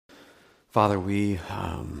Father, we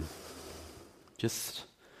just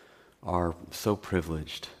are so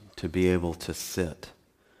privileged to be able to sit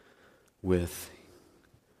with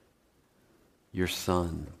your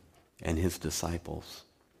Son and his disciples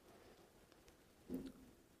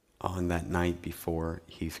on that night before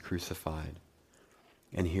he's crucified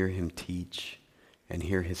and hear him teach and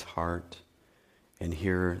hear his heart and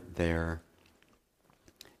hear their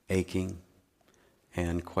aching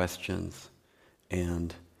and questions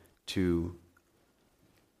and to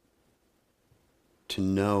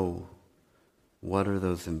know what are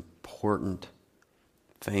those important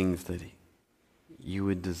things that you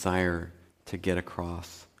would desire to get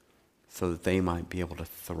across so that they might be able to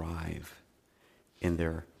thrive in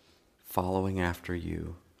their following after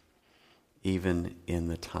you, even in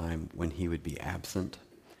the time when he would be absent,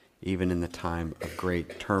 even in the time of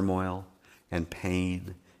great turmoil and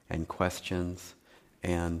pain and questions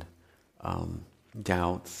and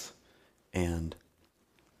doubts and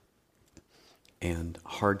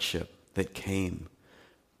hardship that came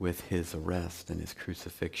with his arrest and his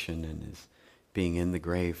crucifixion and his being in the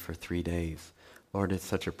grave for 3 days. Lord, it's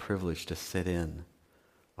such a privilege to sit in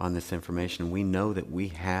on this information. We know that we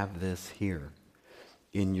have this here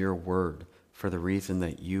in your word for the reason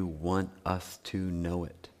that you want us to know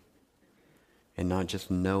it. And not just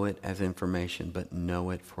know it as information, but know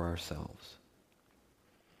it for ourselves.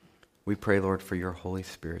 We pray, Lord, for your Holy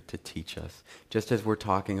Spirit to teach us. Just as we're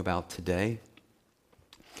talking about today,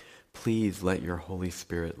 please let your Holy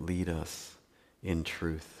Spirit lead us in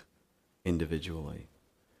truth individually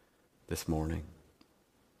this morning.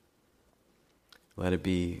 Let it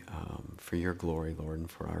be for your glory, Lord, and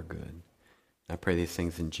for our good. I pray these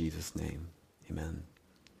things in Jesus' name. Amen.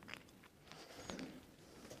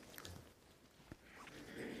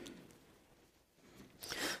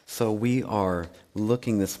 So we are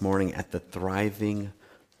looking this morning at the thriving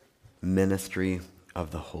ministry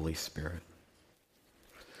of the Holy Spirit.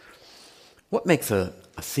 What makes a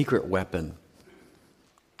secret weapon?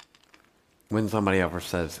 When somebody ever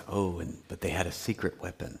says, but they had a secret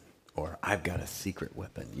weapon, or I've got a secret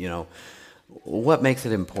weapon, what makes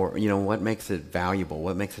it important? What makes it valuable?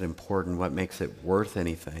 What makes it important? What makes it worth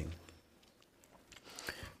anything?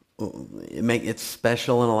 It's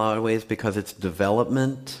special in a lot of ways because its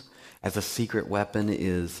development as a secret weapon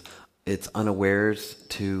it's unawares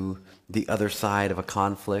to the other side of a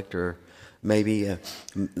conflict, or maybe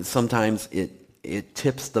sometimes it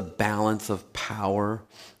tips the balance of power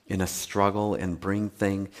in a struggle and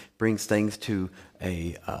brings things to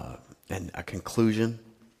a conclusion.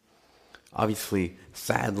 Obviously,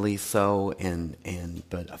 sadly so,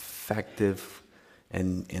 but effective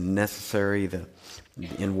and necessary.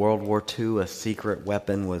 In World War II, a secret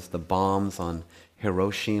weapon was the bombs on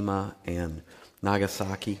Hiroshima and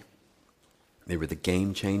Nagasaki. They were the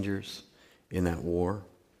game changers in that war.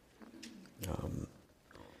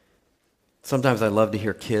 Sometimes I love to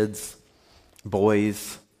hear kids,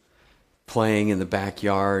 boys, playing in the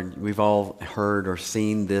backyard. We've all heard or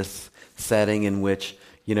seen this setting in which,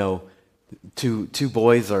 two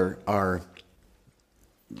boys are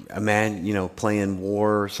a man, playing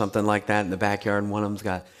war or something like that in the backyard, and one of them's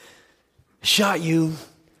got, shot you,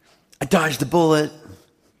 I dodged a bullet,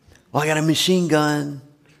 well, I got a machine gun,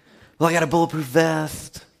 well, I got a bulletproof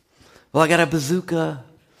vest, well, I got a bazooka,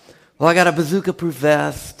 well, I got a bazooka-proof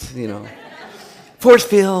vest, force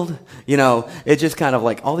field, it's just kind of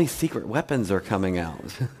like all these secret weapons are coming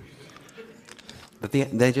out. But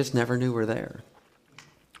they just never knew were there.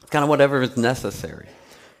 It's kind of whatever is necessary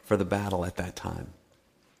for the battle at that time.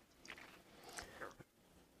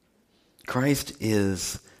 Christ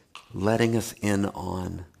is letting us in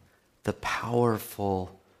on the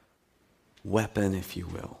powerful weapon, if you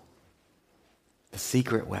will, the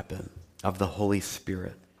secret weapon of the Holy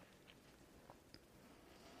Spirit.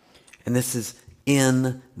 And this is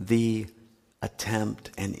in the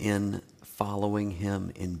attempt and in following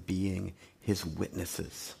him, in being his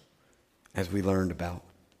witnesses, as we learned about.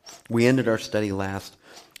 We ended our study last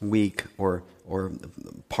week, or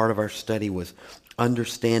part of our study was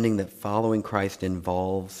understanding that following Christ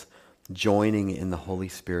involves joining in the Holy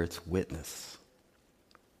Spirit's witness.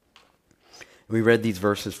 We read these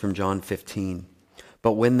verses from John 15.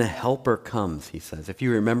 But when the Helper comes, he says, if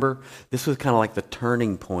you remember, this was kind of like the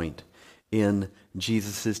turning point in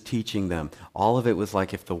Jesus' teaching them. All of it was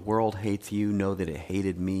like, if the world hates you, know that it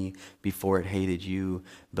hated me before it hated you.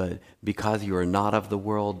 But because you are not of the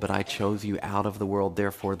world, but I chose you out of the world,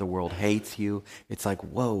 therefore the world hates you. It's like,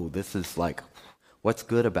 whoa, this is like, what's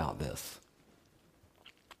good about this?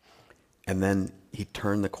 And then he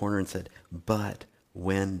turned the corner and said, but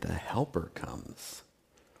when the Helper comes,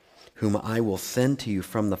 whom I will send to you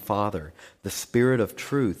from the Father, the Spirit of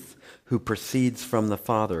truth, who proceeds from the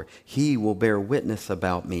Father. He will bear witness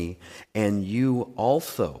about me, and you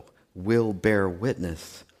also will bear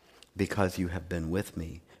witness because you have been with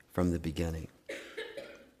me from the beginning.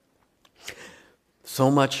 So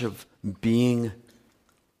much of being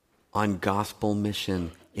on gospel mission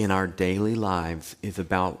in our daily lives is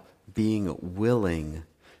about being willing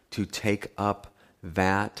to take up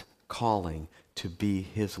that calling to be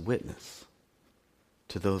his witness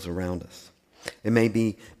to those around us. It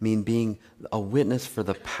may mean being a witness for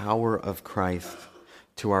the power of Christ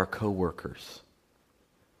to our coworkers.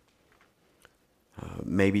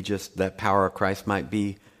 Maybe just that power of Christ might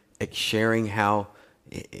be sharing how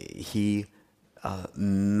he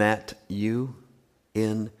met you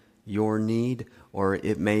in your need, or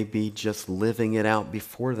it may be just living it out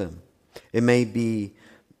before them. It may be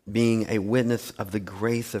being a witness of the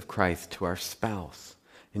grace of Christ to our spouse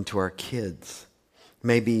and to our kids. It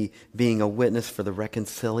may be being a witness for the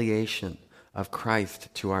reconciliation of Christ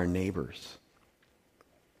to our neighbors.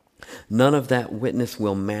 None of that witness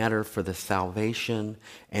will matter for the salvation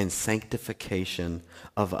and sanctification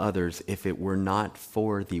of others if it were not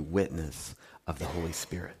for the witness of the Holy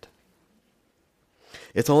Spirit.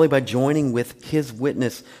 It's only by joining with his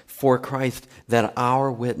witness for Christ that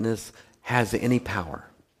our witness has any power.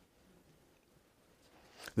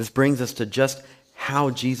 This brings us to just how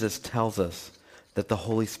Jesus tells us that the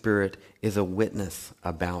Holy Spirit is a witness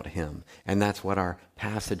about him. And that's what our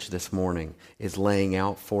passage this morning is laying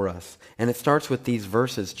out for us. And it starts with these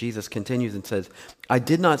verses. Jesus continues and says, I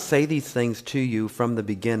did not say these things to you from the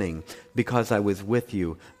beginning because I was with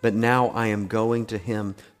you, but now I am going to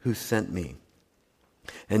him who sent me.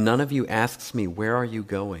 And none of you asks me, where are you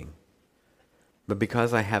going? But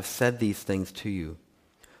because I have said these things to you,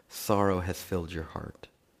 sorrow has filled your heart.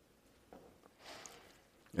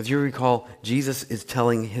 As you recall, Jesus is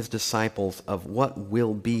telling his disciples of what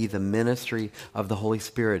will be the ministry of the Holy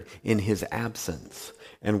Spirit in his absence.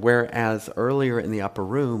 And whereas earlier in the upper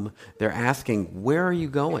room, they're asking, where are you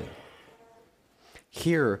going?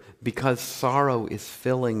 Here, because sorrow is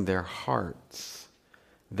filling their hearts,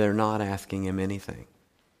 they're not asking him anything.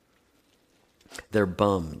 They're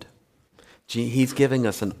bummed. He's giving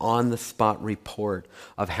us an on-the-spot report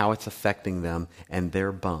of how it's affecting them, and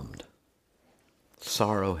they're bummed.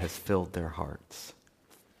 Sorrow has filled their hearts.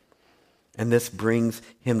 And this brings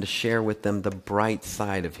him to share with them the bright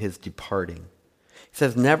side of his departing. He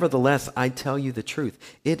says, nevertheless, I tell you the truth.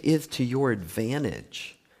 It is to your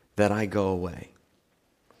advantage that I go away.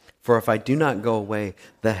 For if I do not go away,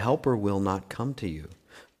 the Helper will not come to you.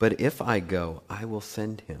 But if I go, I will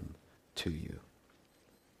send him to you.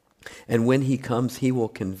 And when he comes, he will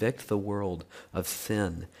convict the world of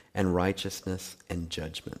sin and righteousness and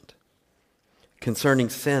judgment. Concerning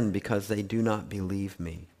sin, because they do not believe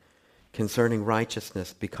me. Concerning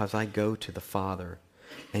righteousness, because I go to the Father,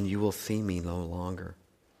 and you will see me no longer.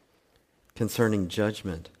 Concerning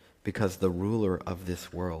judgment, because the ruler of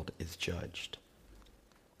this world is judged.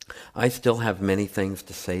 I still have many things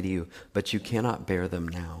to say to you, but you cannot bear them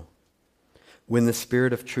now. When the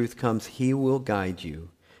Spirit of truth comes, he will guide you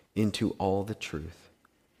into all the truth.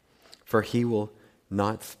 For he will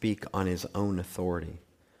not speak on his own authority,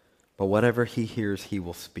 but whatever he hears he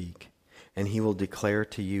will speak, and he will declare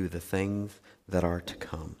to you the things that are to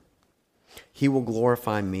come. He will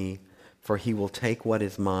glorify me, for he will take what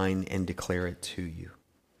is mine and declare it to you.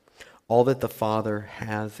 All that the Father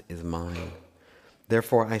has is mine.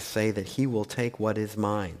 Therefore I say that he will take what is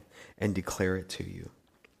mine and declare it to you.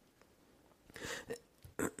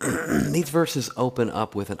 These verses open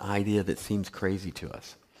up with an idea that seems crazy to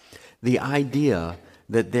us. The idea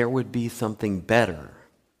that there would be something better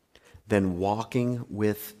than walking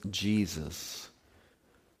with Jesus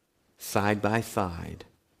side by side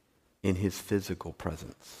in his physical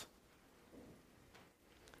presence.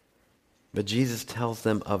 But Jesus tells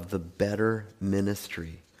them of the better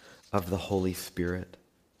ministry of the Holy Spirit.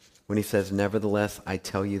 When he says, nevertheless, I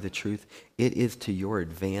tell you the truth, it is to your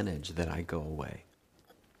advantage that I go away.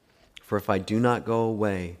 For if I do not go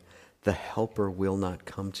away, the Helper will not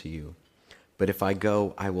come to you. But if I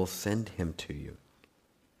go, I will send him to you.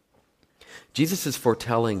 Jesus is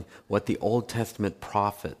foretelling what the Old Testament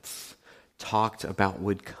prophets talked about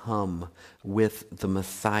would come with the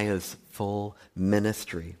Messiah's full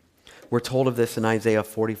ministry. We're told of this in Isaiah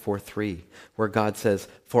 44:3, where God says,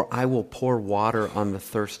 for I will pour water on the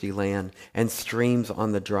thirsty land and streams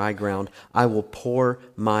on the dry ground. I will pour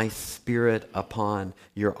my Spirit upon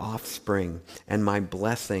your offspring and my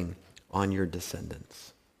blessing on your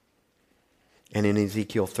descendants. And in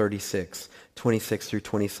Ezekiel 36:26 through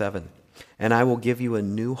 27, And I will give you a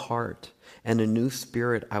new heart, and a new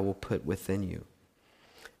spirit I will put within you.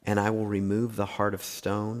 And I will remove the heart of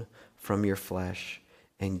stone from your flesh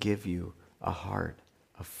and give you a heart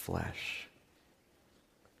of flesh.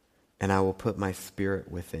 And I will put my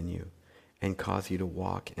spirit within you and cause you to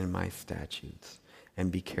walk in my statutes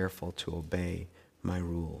and be careful to obey my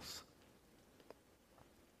rules.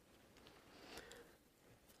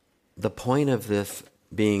 The point of this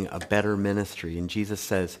being a better ministry, and Jesus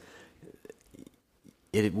says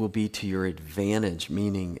it will be to your advantage,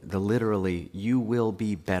 meaning literally you will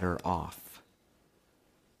be better off.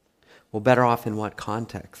 Well, better off in what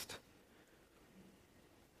context?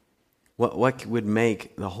 What would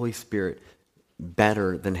make the Holy Spirit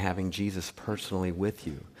better than having Jesus personally with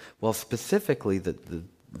you? Well, specifically,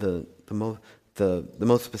 the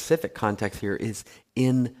most specific context here is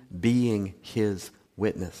in being his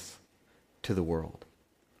witness to the world.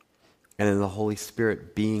 And in the Holy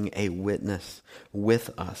Spirit being a witness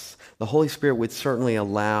with us. The Holy Spirit would certainly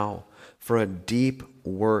allow for a deep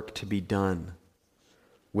work to be done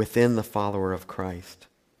within the follower of Christ.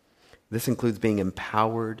 This includes being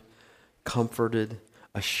empowered, comforted,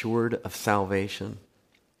 assured of salvation.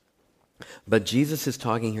 But Jesus is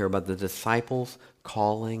talking here about the disciples'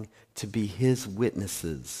 calling to be his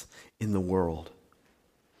witnesses in the world.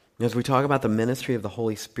 As we talk about the ministry of the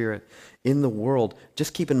Holy Spirit in the world,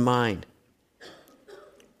 just keep in mind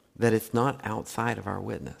that it's not outside of our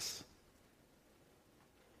witness.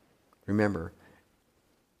 Remember,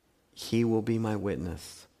 he will be my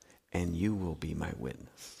witness, and you will be my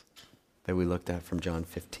witness, that we looked at from John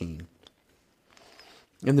 15.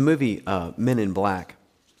 In the movie Men in Black,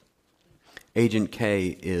 Agent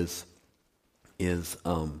K is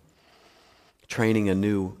training a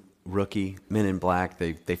new rookie. Men in Black,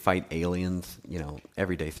 they fight aliens,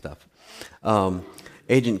 everyday stuff.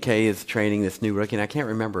 Agent K is training this new rookie, and I can't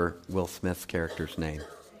remember Will Smith's character's name.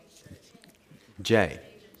 Jay.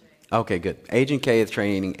 Okay, good. Agent K is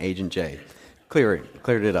training Agent J. Cleared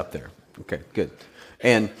it up there. Okay, good.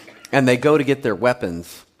 And they go to get their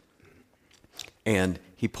weapons, and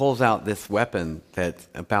he pulls out this weapon that's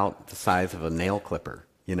about the size of a nail clipper,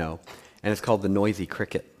 and it's called the Noisy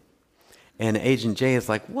Cricket. And Agent J is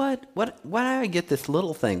like, what? Why did I get this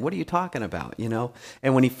little thing? What are you talking about,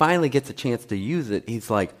 And when he finally gets a chance to use it, he's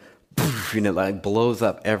like, poof, like blows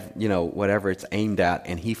up, whatever it's aimed at,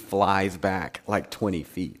 and he flies back like 20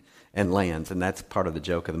 feet and lands. And that's part of the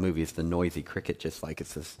joke of the movie. It's the Noisy Cricket, just like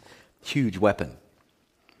it's this huge weapon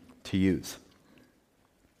to use.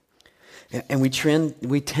 And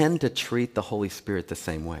we tend to treat the Holy Spirit the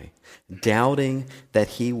same way, doubting that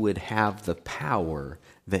he would have the power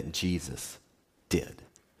that Jesus did.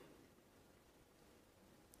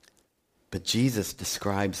 But Jesus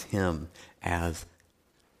describes him as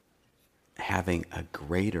having a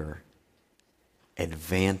greater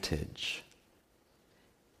advantage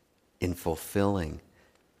in fulfilling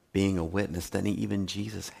being a witness than even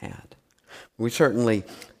Jesus had. We certainly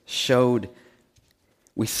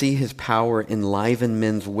we see his power enliven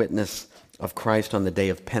men's witness of Christ on the day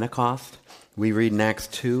of Pentecost. We read in Acts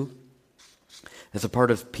 2, as a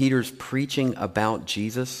part of Peter's preaching about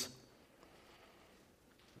Jesus.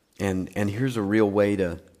 And here's a real way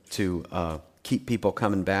to keep people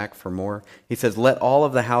coming back for more. He says, "Let all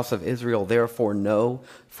of the house of Israel therefore know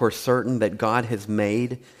for certain that God has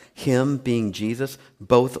made him," being Jesus,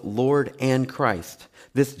 "both Lord and Christ.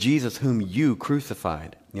 This Jesus whom you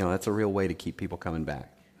crucified." That's a real way to keep people coming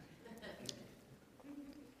back.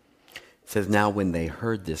 It says, "Now when they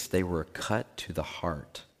heard this, they were cut to the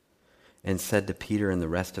heart and said to Peter and the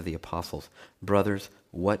rest of the apostles, 'Brothers,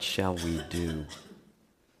 what shall we do?'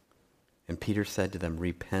 And Peter said to them,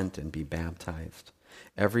 'Repent and be baptized,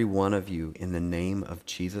 every one of you, in the name of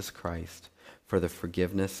Jesus Christ, for the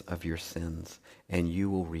forgiveness of your sins, and you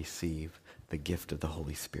will receive the gift of the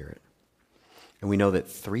Holy Spirit.'" And we know that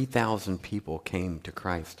 3,000 people came to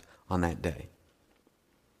Christ on that day.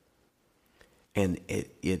 And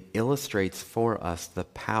it illustrates for us the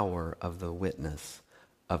power of the witness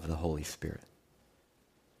of the Holy Spirit.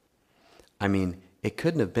 I mean, it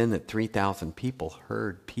couldn't have been that 3,000 people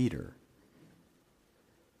heard Peter,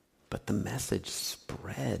 but the message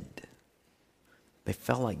spread. They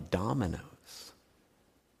fell like dominoes.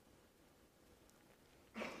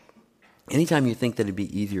 Anytime you think that it'd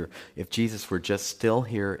be easier if Jesus were just still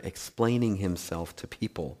here explaining himself to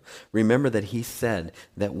people, remember that he said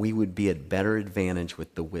that we would be at better advantage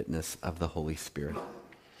with the witness of the Holy Spirit.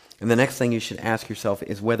 And the next thing you should ask yourself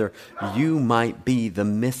is whether you might be the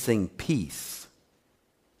missing piece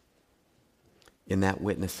in that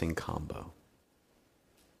witnessing combo.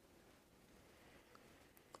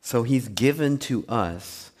 So he's given to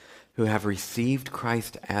us who have received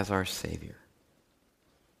Christ as our Savior.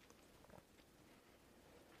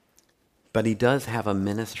 But he does have a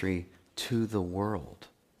ministry to the world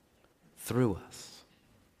through us.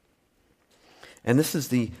 And this is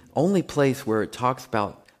the only place where it talks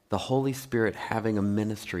about the Holy Spirit having a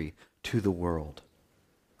ministry to the world.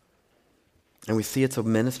 And we see it's a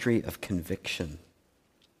ministry of conviction.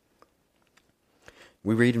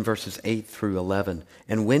 We read in verses 8 through 11,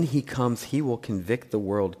 "And when he comes, he will convict the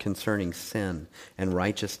world concerning sin and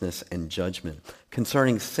righteousness and judgment.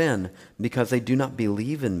 Concerning sin, because they do not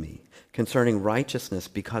believe in me. Concerning righteousness,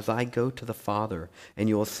 because I go to the Father, and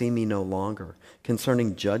you will see me no longer.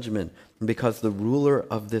 Concerning judgment, because the ruler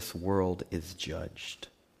of this world is judged."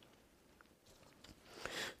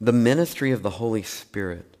 The ministry of the Holy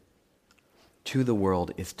Spirit to the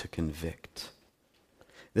world is to convict.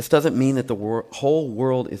 This doesn't mean that the whole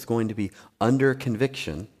world is going to be under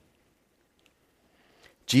conviction.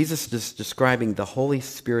 Jesus is describing the Holy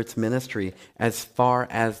Spirit's ministry as far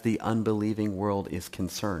as the unbelieving world is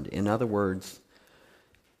concerned. In other words,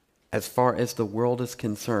 as far as the world is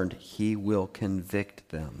concerned, he will convict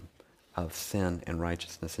them of sin and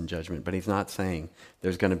righteousness and judgment. But he's not saying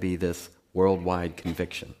there's going to be this worldwide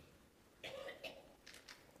conviction.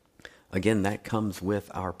 Again, that comes with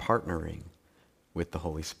our partnering with the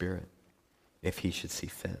Holy Spirit, if he should see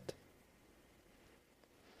fit.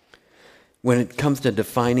 When it comes to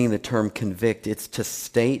defining the term convict, it's to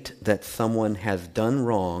state that someone has done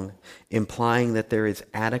wrong, implying that there is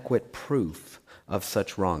adequate proof of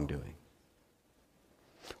such wrongdoing.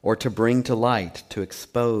 Or to bring to light, to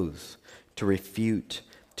expose, to refute,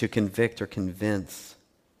 to convict or convince.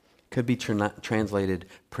 Could be translated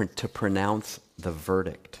to pronounce the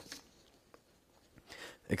verdict.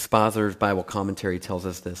 Expositor's Bible Commentary tells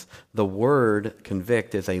us this: the word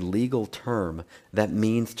convict is a legal term that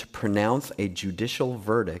means to pronounce a judicial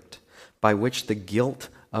verdict by which the guilt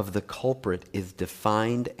of the culprit is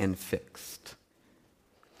defined and fixed.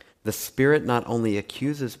 The Spirit not only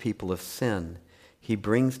accuses people of sin, he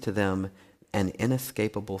brings to them an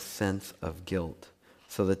inescapable sense of guilt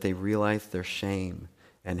so that they realize their shame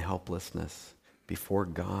and helplessness before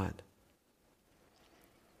God.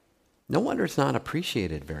 No wonder it's not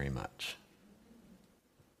appreciated very much,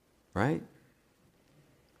 right?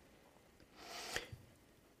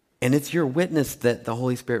 And it's your witness that the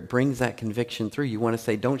Holy Spirit brings that conviction through. You want to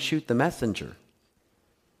say, don't shoot the messenger.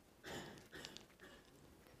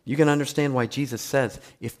 You can understand why Jesus says,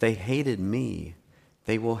 if they hated me,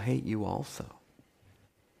 they will hate you also.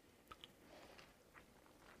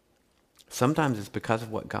 Sometimes it's because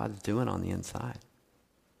of what God's doing on the inside.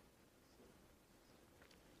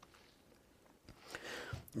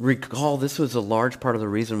 Recall, this was a large part of the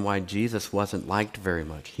reason why Jesus wasn't liked very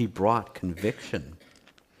much. He brought conviction.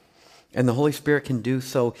 And the Holy Spirit can do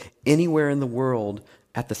so anywhere in the world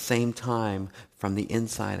at the same time from the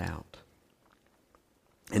inside out.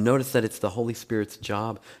 And notice that it's the Holy Spirit's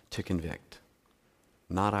job to convict,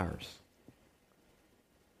 not ours.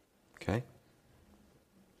 Okay?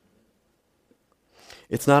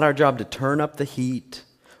 It's not our job to turn up the heat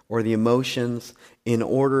or the emotions in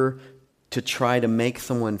order to try to make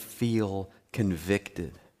someone feel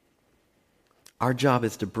convicted. Our job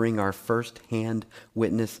is to bring our first-hand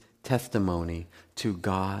witness testimony to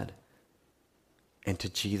God and to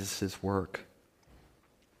Jesus' work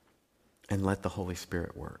and let the Holy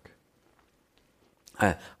Spirit work.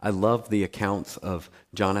 I love the accounts of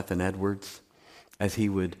Jonathan Edwards as he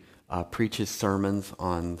would preach his sermons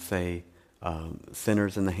on, say,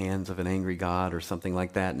 sinners in the hands of an angry God or something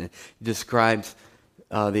like that. And it describes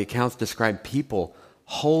the accounts describe people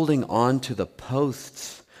holding on to the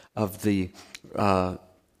posts of the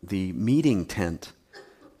meeting tent,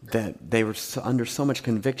 that they were under so much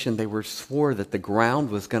conviction they were swore that the ground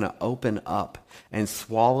was going to open up and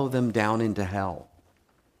swallow them down into hell.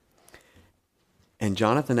 And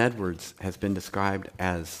Jonathan Edwards has been described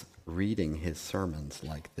as reading his sermons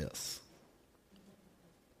like this.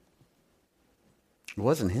 It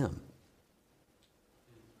wasn't him.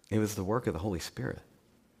 It was the work of the Holy Spirit.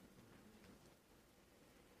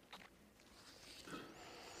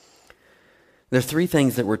 There are three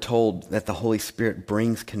things that we're told that the Holy Spirit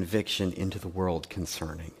brings conviction into the world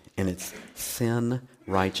concerning, and it's sin,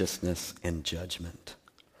 righteousness, and judgment.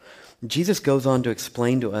 Jesus goes on to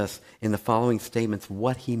explain to us in the following statements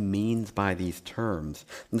what he means by these terms.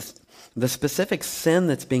 The specific sin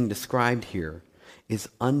that's being described here is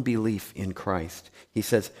unbelief in Christ. He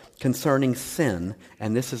says, concerning sin,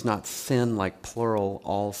 and this is not sin like plural,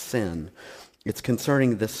 all sin. It's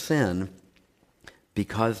concerning the sin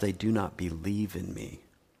because they do not believe in me.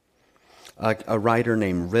 A writer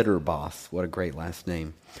named Ritterboss, what a great last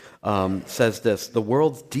name, says this: the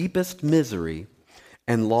world's deepest misery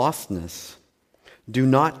and lostness do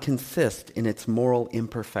not consist in its moral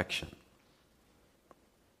imperfection,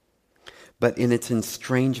 but in its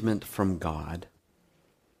estrangement from God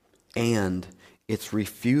and its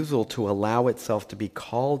refusal to allow itself to be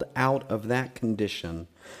called out of that condition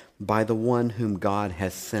by the one whom God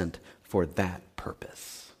has sent for that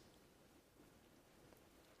purpose.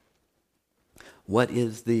 What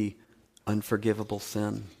is the unforgivable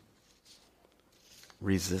sin?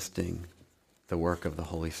 Resisting the work of the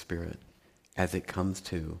Holy Spirit as it comes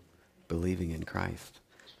to believing in Christ,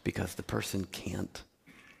 because the person can't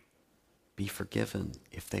be forgiven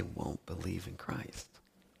if they won't believe in Christ.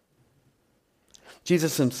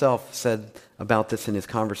 Jesus himself said about this in his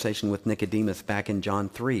conversation with Nicodemus back in John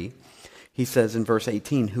 3. He says in verse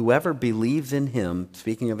 18, whoever believes in him,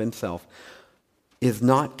 speaking of himself, is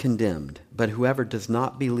not condemned, but whoever does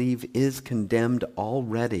not believe is condemned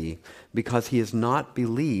already, because he has not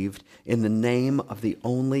believed in the name of the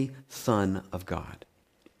only Son of God.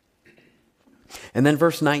 And then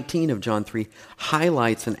verse 19 of John 3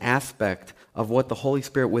 highlights an aspect of what the Holy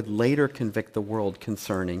Spirit would later convict the world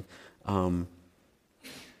concerning,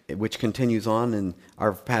 which continues on in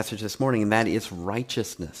our passage this morning, and that is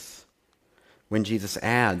righteousness. When Jesus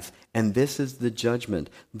adds, and this is the judgment,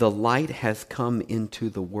 the light has come into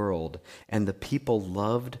the world, and the people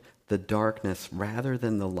loved the darkness rather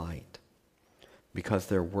than the light, because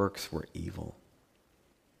their works were evil.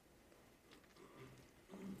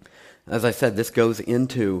 As I said, this goes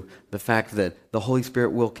into the fact that the Holy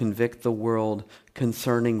Spirit will convict the world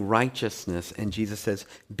concerning righteousness. And Jesus says,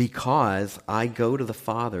 because I go to the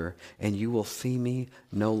Father and you will see me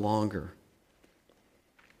no longer.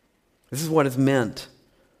 This is what is meant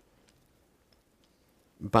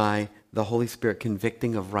by the Holy Spirit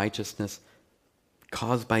convicting of righteousness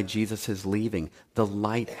caused by Jesus' leaving. The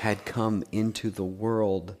light had come into the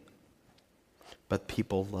world, but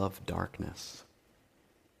people loved darkness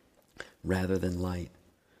rather than light.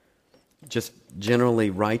 Just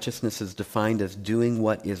generally, righteousness is defined as doing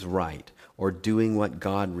what is right or doing what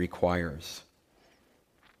God requires.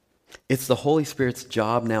 It's the Holy Spirit's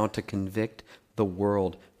job now to convict the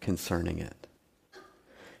world concerning it.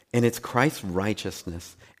 And it's Christ's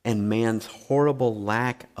righteousness and man's horrible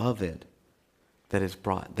lack of it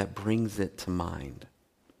that brings it to mind.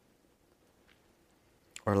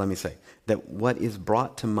 Or let me say, that what is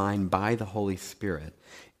brought to mind by the Holy Spirit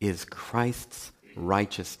is Christ's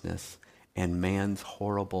righteousness and man's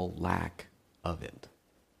horrible lack of it.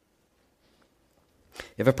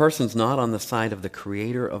 If a person's not on the side of the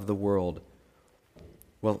Creator of the world,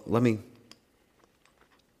 well, let me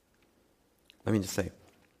just say,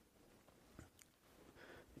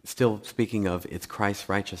 still speaking of it's Christ's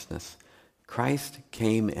righteousness, Christ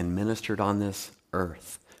came and ministered on this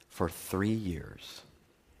earth for 3 years.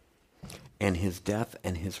 And his death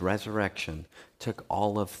and his resurrection took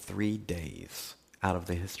all of 3 days out of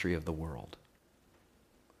the history of the world.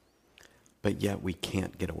 But yet we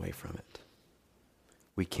can't get away from it.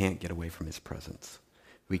 We can't get away from his presence.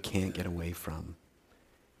 We can't get away from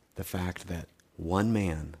the fact that one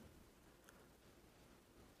man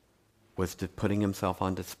was putting himself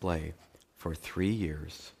on display for 3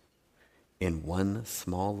 years in one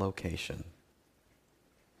small location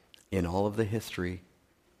in all of the history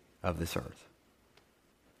of this earth.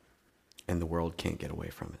 And the world can't get away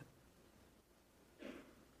from it.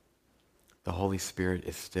 The Holy Spirit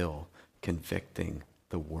is still convicting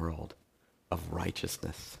the world of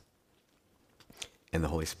righteousness. And the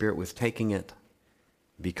Holy Spirit was taking it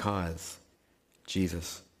because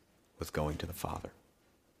Jesus was going to the Father.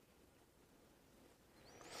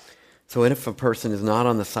 So if a person is not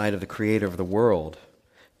on the side of the Creator of the world,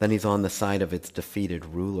 then he's on the side of its defeated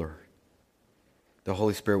ruler. The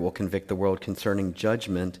Holy Spirit will convict the world concerning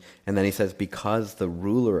judgment. And then he says, because the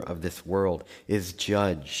ruler of this world is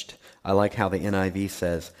judged. I like how the NIV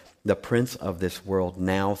says, the prince of this world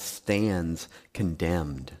now stands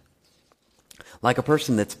condemned. Like a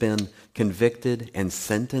person that's been convicted and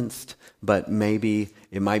sentenced, but maybe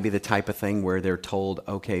it might be the type of thing where they're told,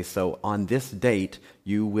 okay, so on this date,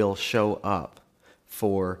 you will show up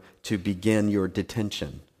to begin your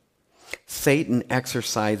detention. Satan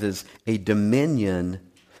exercises a dominion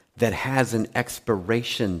that has an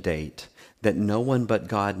expiration date that no one but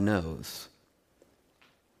God knows.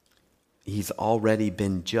 He's already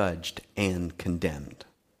been judged and condemned.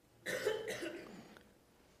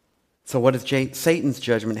 So what does Satan's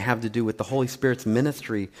judgment have to do with the Holy Spirit's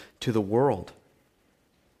ministry to the world?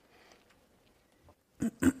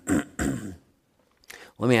 Let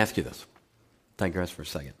me ask you this. Digress for a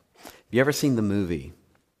second. You ever seen the movie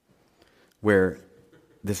where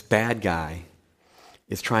this bad guy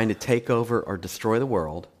is trying to take over or destroy the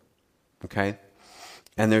world, okay?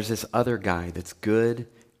 And there's this other guy that's good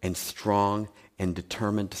and strong and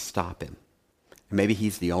determined to stop him. And maybe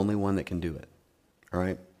he's the only one that can do it, all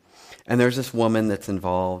right? And there's this woman that's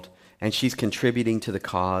involved, and she's contributing to the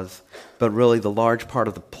cause, but really the large part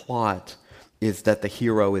of the plot is that the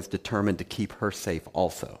hero is determined to keep her safe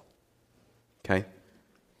also, okay?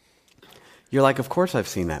 You're like, of course I've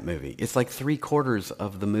seen that movie. It's like 3/4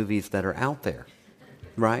 of the movies that are out there,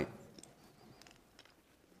 right?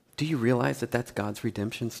 Do you realize that that's God's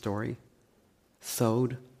redemption story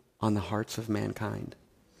sowed on the hearts of mankind?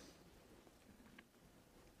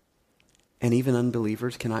 And even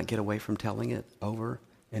unbelievers cannot get away from telling it over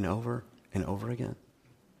and over and over again.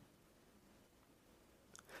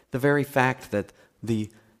 The very fact that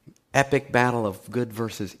the epic battle of good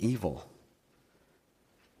versus evil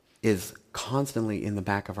is constantly in the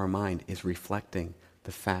back of our mind is reflecting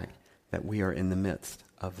the fact that we are in the midst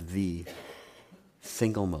of the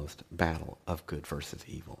single most battle of good versus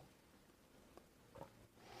evil.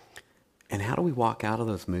 And how do we walk out of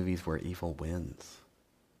those movies where evil wins?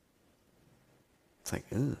 It's like,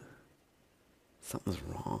 ugh, something's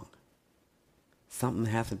wrong. Something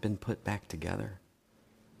hasn't been put back together.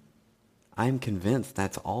 I'm convinced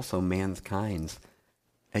that's also mankind's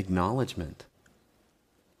acknowledgement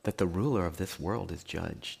that the ruler of this world is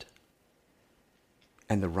judged.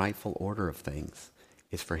 And the rightful order of things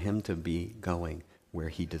is for him to be going where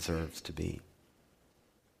he deserves to be.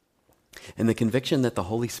 And the conviction that the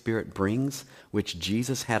Holy Spirit brings, which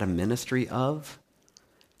Jesus had a ministry of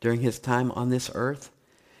during his time on this earth,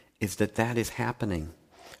 is that that is happening.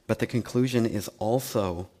 But the conclusion is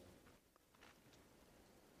also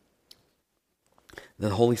the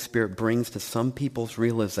Holy Spirit brings to some people's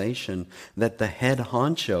realization that the head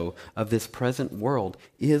honcho of this present world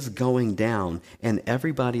is going down, and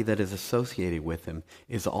everybody that is associated with him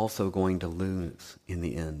is also going to lose in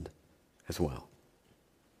the end as well.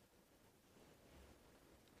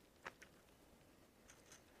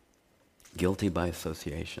 Guilty by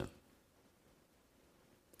association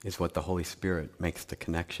is what the Holy Spirit makes the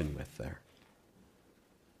connection with there.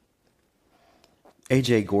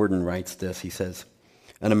 A.J. Gordon writes this. He says,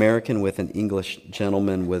 an American with an English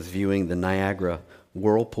gentleman was viewing the Niagara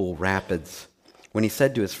Whirlpool Rapids when he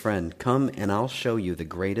said to his friend, "Come and I'll show you the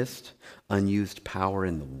greatest unused power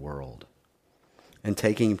in the world." And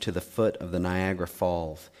taking him to the foot of the Niagara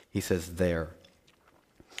Falls, he says, "There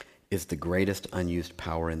is the greatest unused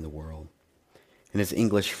power in the world." And his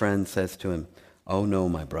English friend says to him, "Oh no,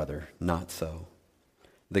 my brother, not so.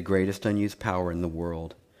 The greatest unused power in the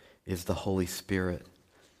world is the Holy Spirit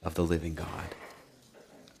of the living God."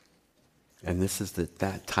 And this is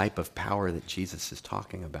that type of power that Jesus is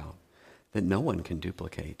talking about, that no one can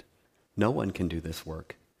duplicate. No one can do this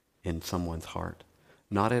work in someone's heart.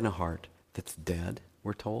 Not in a heart that's dead,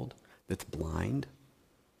 we're told, that's blind,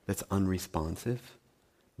 that's unresponsive,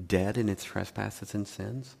 dead in its trespasses and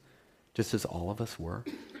sins, just as all of us were.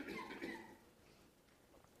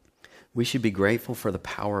 We should be grateful for the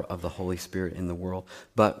power of the Holy Spirit in the world,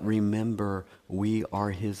 but remember, we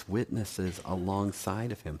are his witnesses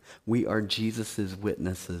alongside of him. We are Jesus'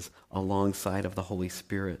 witnesses alongside of the Holy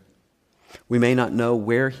Spirit. We may not know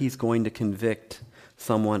where he's going to convict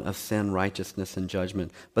someone of sin, righteousness, and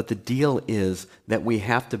judgment, but the deal is that we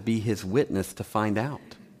have to be his witness to find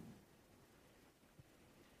out.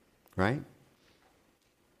 Right?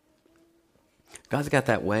 God's got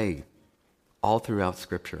that way all throughout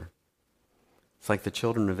Scripture. It's like the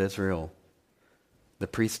children of Israel. The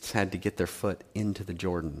priests had to get their foot into the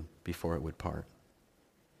Jordan before it would part.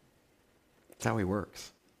 That's how he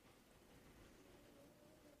works.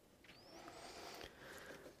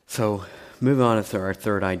 So, moving on to our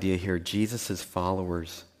third idea here, Jesus'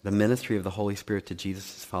 followers. The ministry of the Holy Spirit to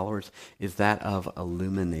Jesus' followers is that of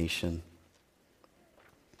illumination.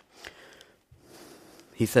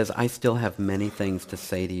 He says, "I still have many things to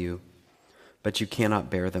say to you, but you cannot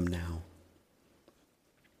bear them now."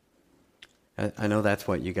 I know that's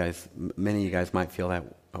what many of you guys might feel that,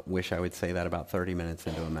 wish I would say that about 30 minutes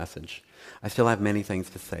into a message. I still have many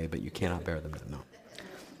things to say, but you cannot bear them now. No.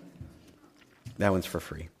 That one's for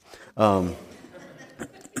free.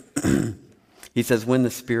 He says, "When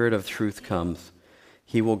the Spirit of truth comes,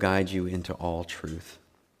 he will guide you into all truth.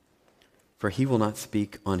 For he will not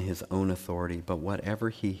speak on his own authority, but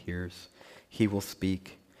whatever he hears, he will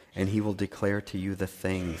speak, and he will declare to you the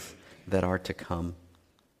things that are to come.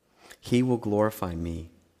 He will glorify me,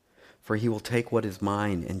 for he will take what is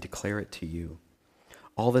mine and declare it to you.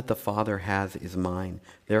 All that the Father has is mine.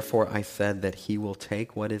 Therefore I said that he will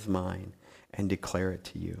take what is mine and declare it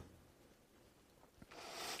to you.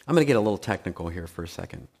 I'm going to get a little technical here for a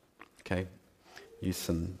second. Okay? Use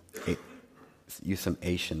some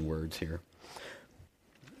Asian words here.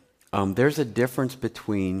 There's a difference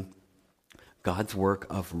between God's work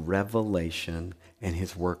of revelation and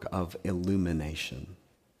his work of illumination.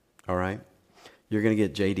 All right? You're going to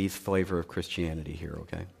get JD's flavor of Christianity here,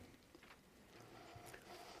 okay?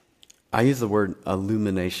 I used the word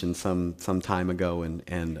illumination some time ago,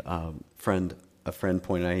 and a friend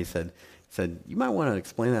pointed out, he said, you might want to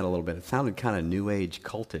explain that a little bit. It sounded kind of New Age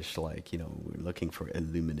cultish, like, we're looking for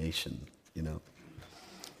illumination,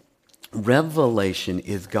 Revelation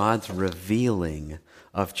is God's revealing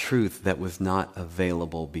of truth that was not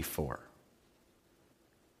available before.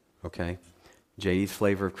 Okay? JD's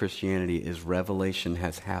flavor of Christianity is revelation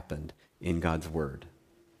has happened in God's Word.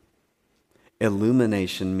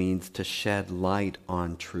 Illumination means to shed light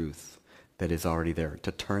on truth that is already there,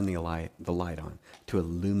 to turn the light on, to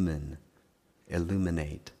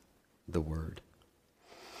illuminate the Word.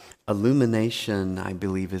 Illumination, I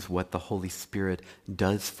believe, is what the Holy Spirit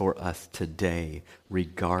does for us today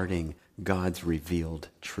regarding God's revealed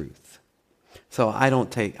truth. So I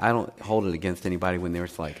don't hold it against anybody when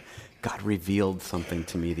there's like, God revealed something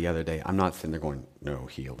to me the other day. I'm not sitting there going, no,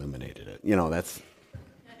 he illuminated it.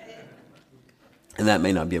 And that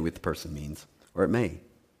may not be what the person means, or it may.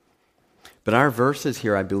 But our verses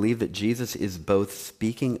here, I believe that Jesus is both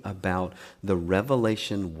speaking about the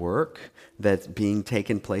revelation work that's being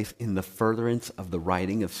taken place in the furtherance of the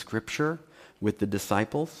writing of Scripture with the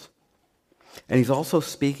disciples. And he's also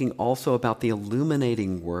speaking also about the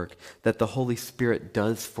illuminating work that the Holy Spirit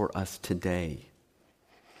does for us today.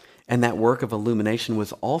 And that work of illumination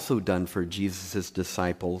was also done for Jesus'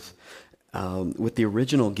 disciples with the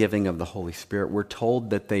original giving of the Holy Spirit. We're told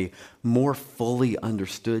that they more fully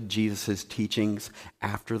understood Jesus' teachings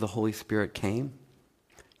after the Holy Spirit came,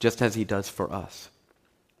 just as he does for us.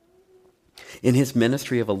 In his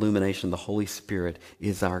ministry of illumination, the Holy Spirit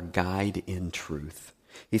is our guide in truth.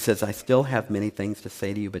 He says, I still have many things to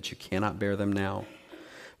say to you, but you cannot bear them now.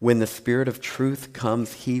 When the Spirit of truth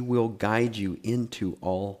comes, he will guide you into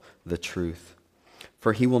all the truth.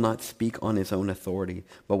 For he will not speak on his own authority,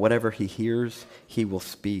 but whatever he hears, he will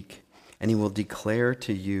speak, and he will declare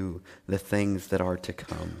to you the things that are to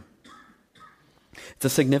come. It's a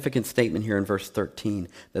significant statement here in verse 13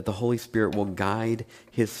 that the Holy Spirit will guide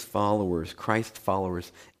his followers, Christ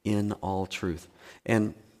followers, in all truth.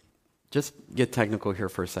 And just get technical here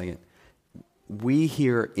for a second. We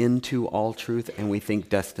hear into all truth and we think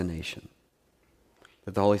destination.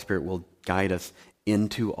 That the Holy Spirit will guide us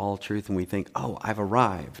into all truth and we think, oh, I've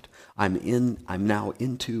arrived. I'm now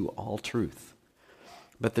into all truth.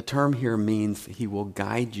 But the term here means he will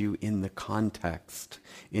guide you in the context,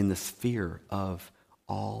 in the sphere of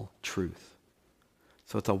all truth.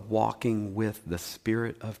 So it's a walking with the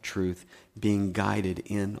Spirit of truth, being guided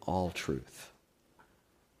in all truth.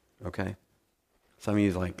 Okay? Some of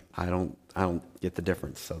you are like, I don't get the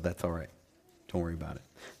difference, so that's all right. Don't worry about it.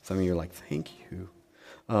 Some of you are like, thank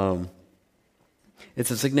you.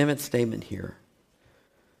 It's a significant statement here.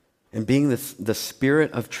 And being the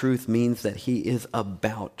Spirit of truth means that he is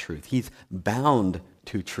about truth. He's bound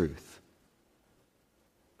to truth.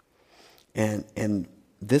 And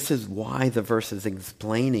this is why the verse is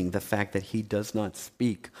explaining the fact that he does not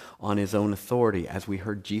speak on his own authority, as we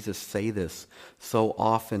heard Jesus say this so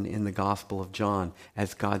often in the Gospel of John,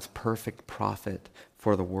 as God's perfect prophet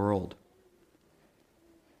for the world.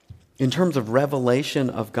 In terms of revelation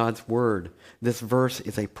of God's Word, this verse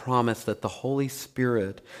is a promise that the Holy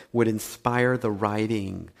Spirit would inspire the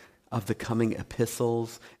writing of the coming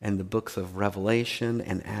epistles and the books of Revelation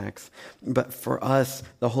and Acts. But for us,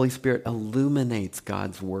 the Holy Spirit illuminates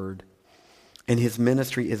God's Word. And his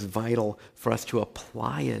ministry is vital for us to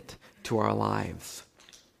apply it to our lives.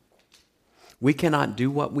 We cannot do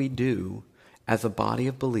what we do as a body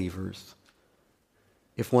of believers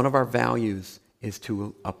if one of our values is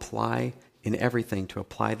to apply in everything, to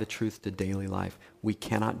apply the truth to daily life. We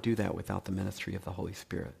cannot do that without the ministry of the Holy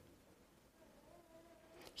Spirit.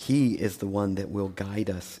 He is the one that will guide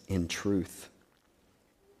us in truth.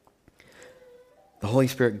 The Holy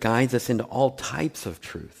Spirit guides us into all types of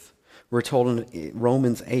truth. We're told in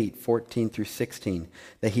Romans 8:14-16,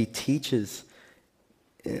 that he teaches,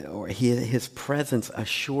 or his presence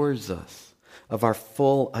assures us of our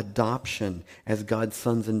full adoption as God's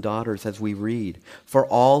sons and daughters, as we read. For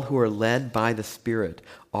all who are led by the Spirit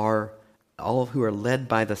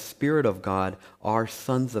of God are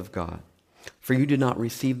sons of God. For you did not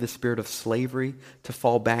receive the spirit of slavery to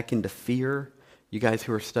fall back into fear. You guys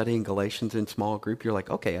who are studying Galatians in small group, you're like,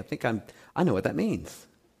 okay, I know what that means.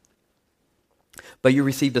 But you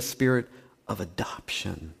received a spirit of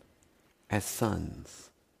adoption as sons,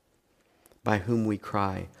 by whom we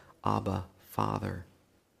cry, Abba, Father.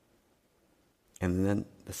 And then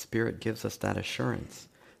the Spirit gives us that assurance.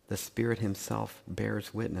 The Spirit himself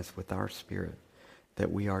bears witness with our spirit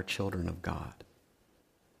that we are children of God.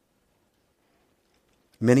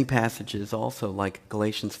 Many passages also, like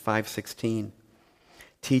Galatians 5:16,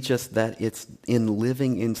 teach us that it's in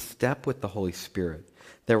living in step with the Holy Spirit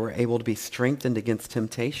that we're able to be strengthened against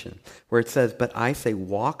temptation, where it says, but I say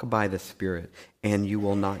walk by the Spirit, and you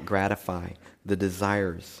will not gratify the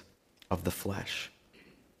desires of the flesh.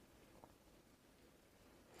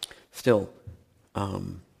 Still,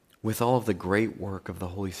 with all of the great work of the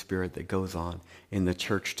Holy Spirit that goes on in the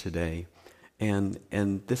church today, and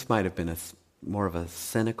this might have been more of a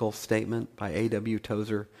cynical statement by A.W.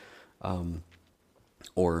 Tozer,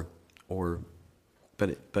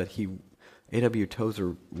 A.W.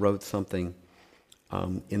 Tozer wrote something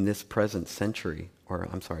in this present century,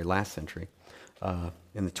 last century,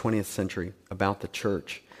 in the 20th century about the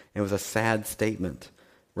church. It was a sad statement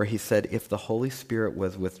where he said, if the Holy Spirit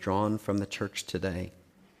was withdrawn from the church today,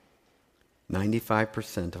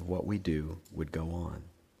 95% of what we do would go on,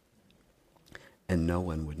 and no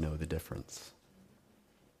one would know the difference.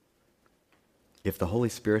 If the Holy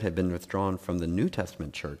Spirit had been withdrawn from the New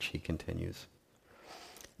Testament church, he continues,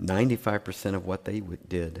 95% of what they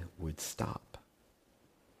did would stop,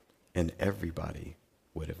 and everybody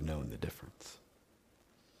would have known the difference.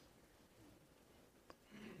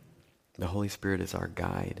 The Holy Spirit is our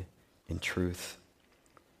guide in truth.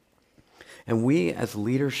 And we as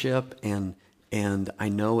leadership and I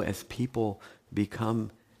know as people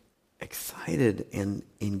become excited and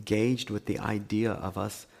engaged with the idea of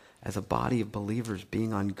us as a body of believers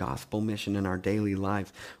being on gospel mission in our daily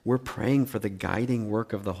lives, we're praying for the guiding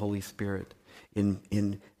work of the Holy Spirit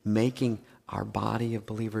in making our body of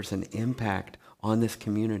believers an impact on this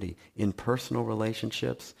community in personal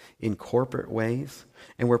relationships, in corporate ways.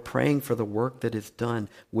 And we're praying for the work that is done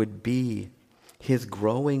would be his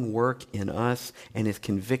growing work in us and his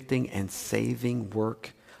convicting and saving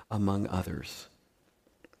work among others.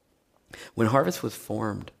 When Harvest was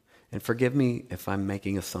formed, and forgive me if I'm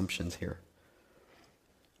making assumptions here,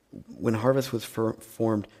 when Harvest was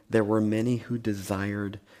formed, there were many who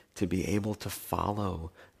desired to be able to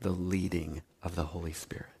follow the leading of the Holy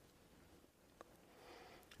Spirit.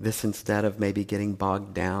 This, instead of maybe getting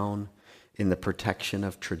bogged down in the protection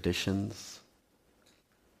of traditions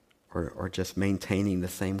or just maintaining the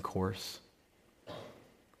same course.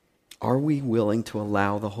 Are we willing to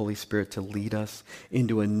allow the Holy Spirit to lead us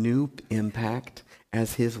into a new impact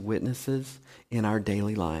as his witnesses in our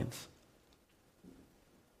daily lives?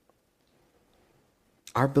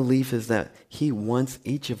 Our belief is that he wants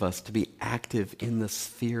each of us to be active in the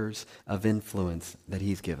spheres of influence that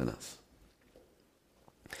he's given us.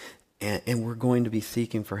 And we're going to be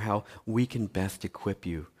seeking for how we can best equip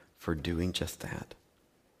you for doing just that.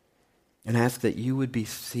 And ask that you would be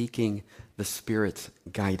seeking the Spirit's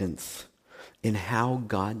guidance in how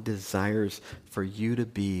God desires for you to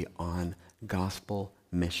be on gospel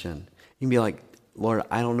mission. You can be like, Lord,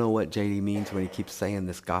 I don't know what JD means when he keeps saying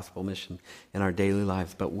this gospel mission in our daily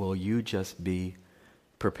lives, but will you just be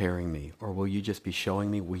preparing me? Or will you just be showing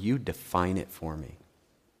me? Will you define it for me?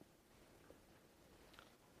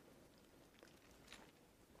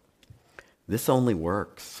 This only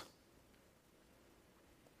works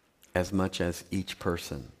as much as each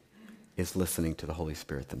person is listening to the Holy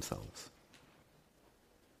Spirit themselves.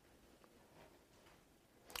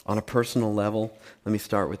 On a personal level, let me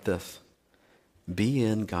start with this. Be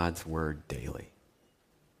in God's Word daily.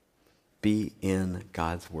 Be in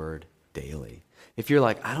God's Word daily. If you're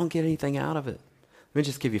like, I don't get anything out of it, let me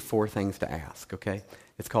just give you 4 things to ask, okay?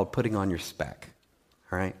 It's called putting on your spec,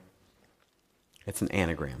 all right? It's an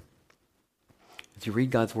anagram. As you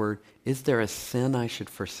read God's Word, is there a sin I should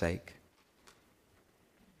forsake?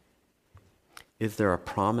 Is there a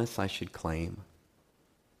promise I should claim?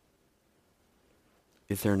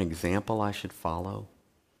 Is there an example I should follow?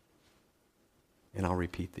 And I'll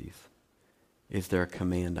repeat these. Is there a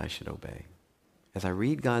command I should obey? As I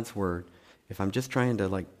read God's Word, if I'm just trying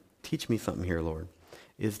to teach me something here, Lord,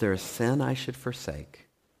 is there a sin I should forsake?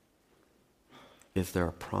 Is there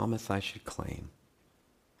a promise I should claim?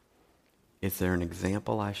 Is there an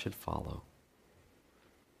example I should follow?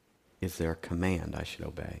 Is there a command I should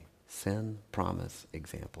obey? Sin, promise,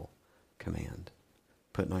 example, command.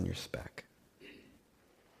 Putting on your spec.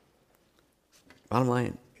 Bottom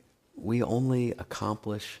line, we only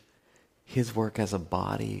accomplish his work as a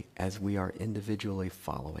body as we are individually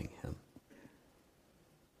following him.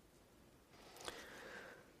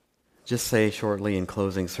 Just say shortly in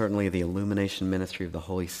closing, certainly the illumination ministry of the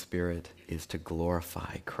Holy Spirit is to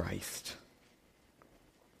glorify Christ.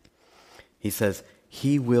 He says,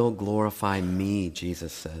 he will glorify me,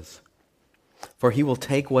 Jesus says. For he will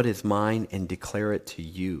take what is mine and declare it to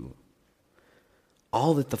you.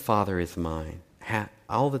 All that the Father is mine.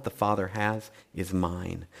 All that the Father has is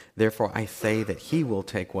mine. Therefore I say that he will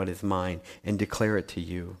take what is mine and declare it to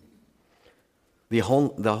you. The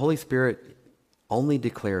Holy Spirit only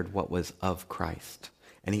declared what was of Christ.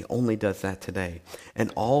 And he only does that today.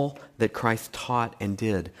 And all that Christ taught and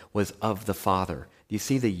did was of the Father. Do you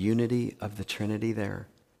see the unity of the Trinity there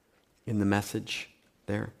in the message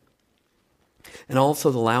there? And also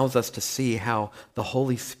allows us to see how the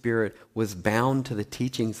Holy Spirit was bound to the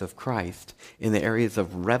teachings of Christ in the areas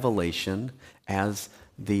of revelation as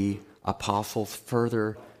the apostles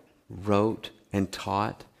further wrote and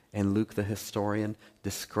taught, and Luke the historian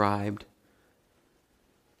described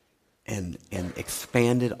and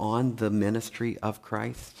expanded on the ministry of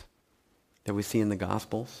Christ that we see in the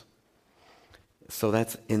Gospels. So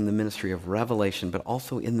that's in the ministry of revelation, but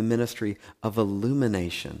also in the ministry of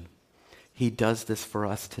illumination. He does this for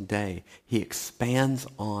us today. He expands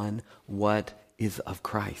on what is of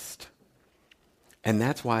Christ. And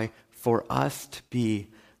that's why for us to be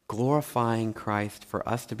glorifying Christ, for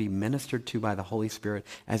us to be ministered to by the Holy Spirit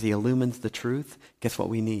as he illumines the truth, guess what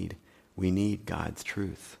we need? We need God's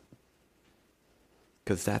truth.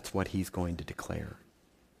 Because that's what he's going to declare.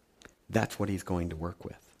 That's what he's going to work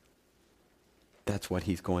with. That's what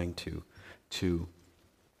he's going to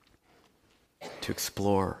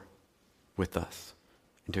explore with us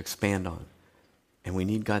and to expand on. And we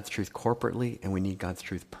need God's truth corporately, and we need God's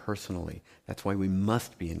truth personally. That's why we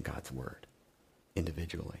must be in God's word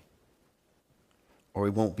individually, or we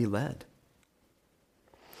won't be led.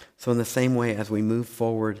 So in the same way, as we move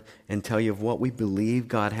forward and tell you of what we believe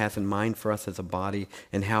God has in mind for us as a body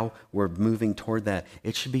and how we're moving toward that,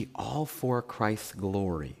 it should be all for Christ's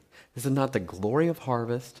glory. This is not the glory of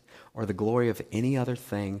Harvest or the glory of any other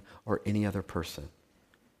thing or any other person.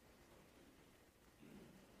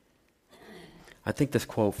 I think this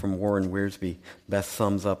quote from Warren Wiersbe best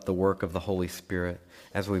sums up the work of the Holy Spirit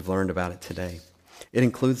as we've learned about it today. It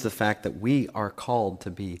includes the fact that we are called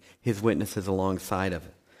to be his witnesses alongside of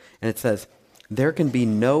it. And it says, there can be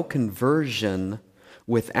no conversion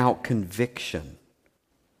without conviction.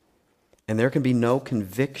 And there can be no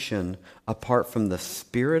conviction apart from the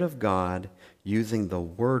Spirit of God using the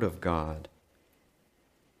Word of God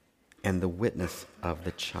and the witness of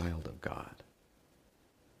the child of God.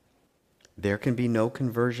 There can be no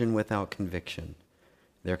conversion without conviction.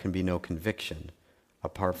 There can be no conviction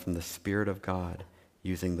apart from the Spirit of God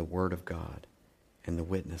using the Word of God and the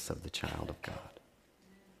witness of the child of God.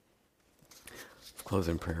 Let's close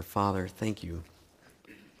in prayer. Father, thank you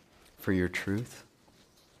for your truth.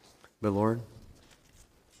 But Lord,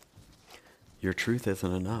 your truth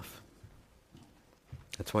isn't enough.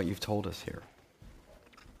 That's what you've told us here.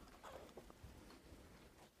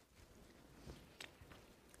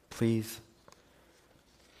 Please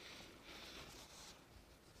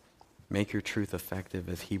make your truth effective,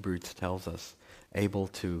 as Hebrews tells us, able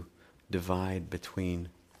to divide between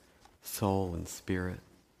soul and spirit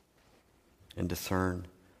and discern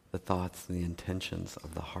the thoughts and the intentions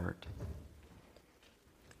of the heart.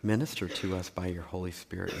 Minister to us by your Holy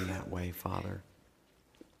Spirit in that way, Father.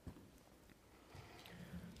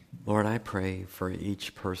 Lord, I pray for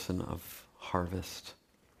each person of Harvest,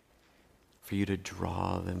 for you to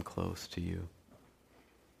draw them close to you,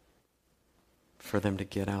 for them to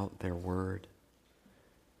get out their word,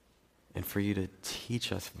 and for you to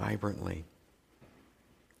teach us vibrantly,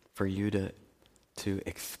 for you to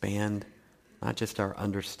expand not just our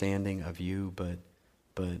understanding of you, but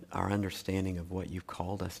our understanding of what you've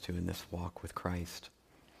called us to in this walk with Christ.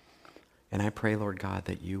 And I pray, Lord God,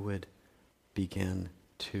 that you would begin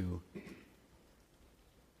to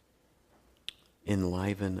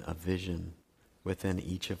enliven a vision within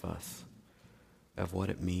each of us of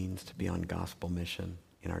what it means to be on gospel mission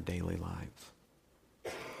in our daily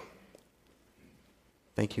lives.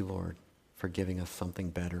 Thank you, Lord, for giving us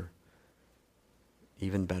something better,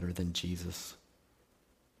 even better than Jesus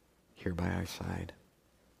here by our side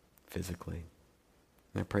physically.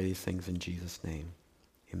 And I pray these things in Jesus' name.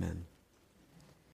 Amen.